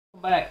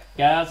Back,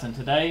 guys, and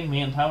today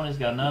me and Tony's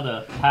got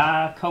another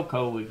Thai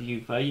Coco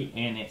review for you,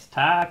 and it's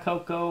Thai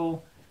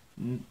Coco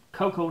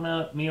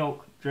coconut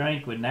milk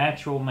drink with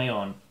natural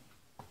melon.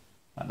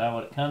 I know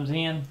what it comes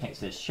in. It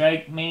says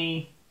shake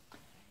me.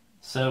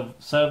 So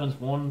servings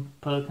 1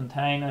 per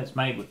container. It's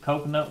made with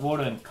coconut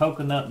water and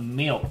coconut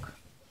milk.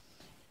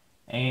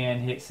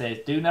 And it says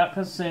do not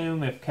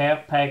consume if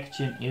cap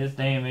packaging is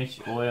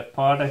damaged, or if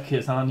product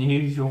is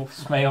unusual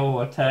smell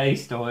or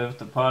taste, or if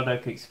the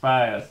product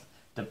expires.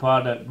 The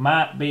product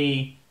might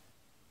be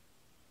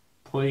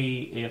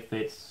if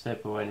it's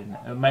separated.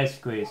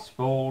 Basically, it's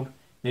spoiled.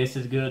 This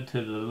is good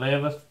to the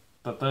 11th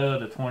of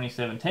 3rd of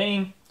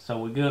 2017, so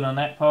we're good on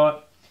that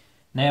part.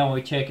 Now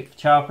we check it for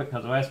chocolate,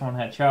 because the last one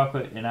had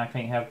chocolate, and I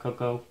can't have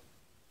cocoa.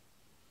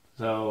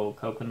 So,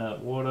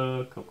 coconut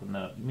water,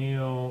 coconut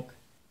milk,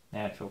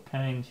 natural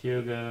cane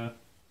sugar,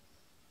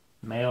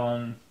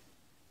 melon,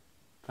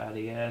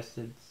 fatty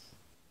acids.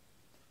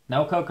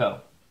 No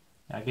cocoa.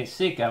 I get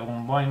sick, I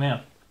won't blame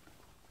them.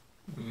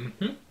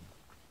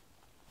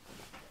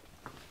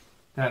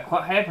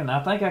 What happened?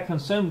 I think I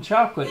consumed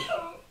chocolate.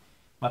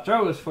 My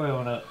throat is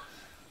swelling up.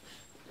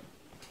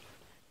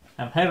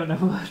 I'm having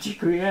an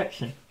allergic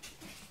reaction.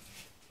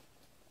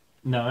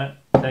 No,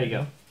 there you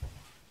go.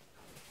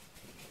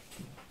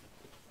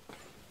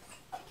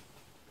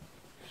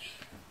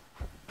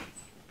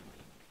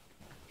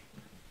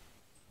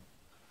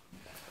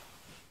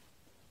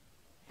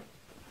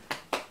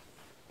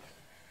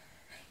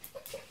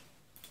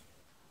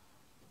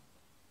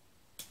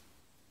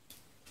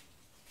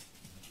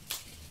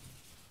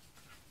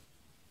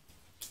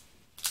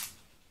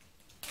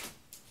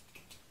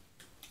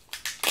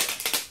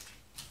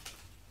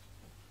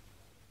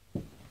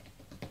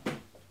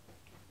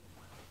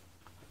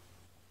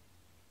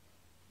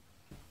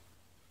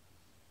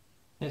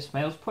 It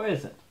smells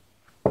pleasant.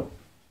 It's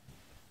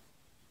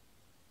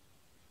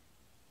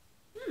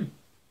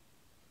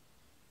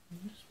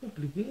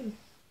probably good. It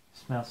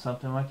smells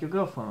something like your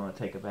girlfriend would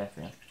take a bath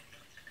in.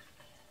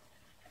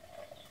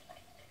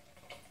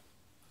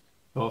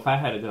 Well, if I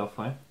had a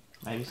girlfriend,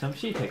 maybe something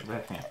she'd take a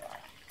bath in.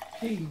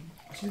 Hey,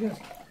 she's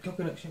got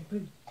coconut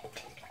shampoo.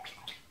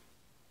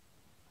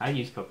 I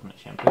use coconut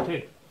shampoo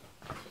too.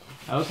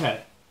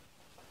 Okay.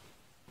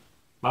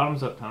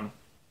 Bottoms up, Tony.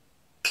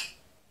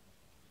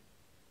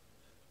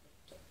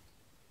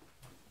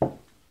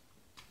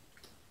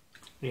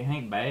 It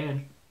ain't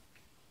bad.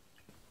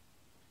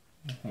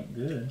 It ain't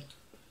good.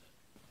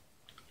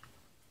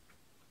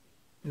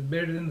 It's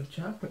better than the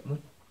chocolate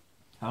one.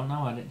 I don't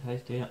know, I didn't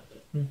taste it.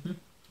 Mm-hmm.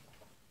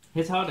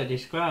 It's hard to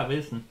describe,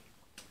 isn't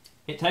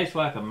it? It tastes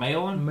like a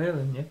melon.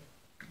 Melon, yeah.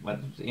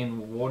 But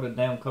in watered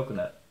down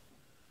coconut.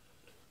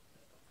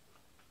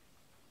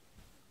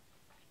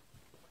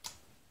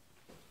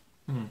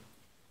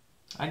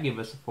 I'd give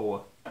us a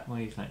 4. What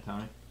do you think,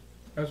 Tony?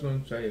 I was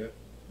going to say a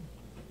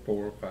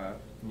 4 or 5.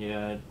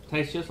 Yeah, it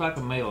tastes just like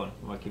a melon.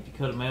 Like if you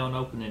cut a melon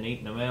open and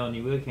eat the melon,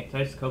 you really can't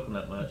taste the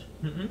coconut much.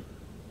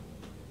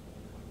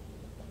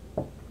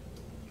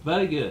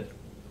 Very good.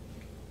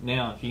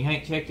 Now, if you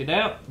ain't checked it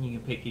out, you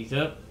can pick these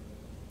up.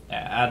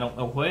 I don't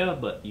know where,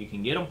 but you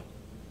can get them.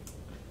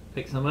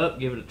 Pick some up,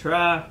 give it a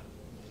try.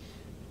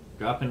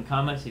 Drop in the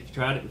comments if you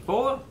tried it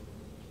before.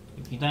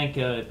 If you think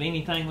if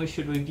anything we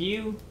should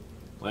review,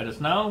 let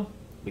us know.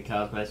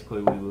 Because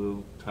basically we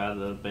will try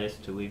the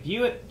best to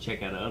review it.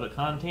 Check out the other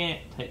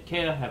content. Take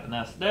care. Have a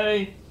nice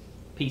day.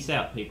 Peace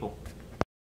out, people.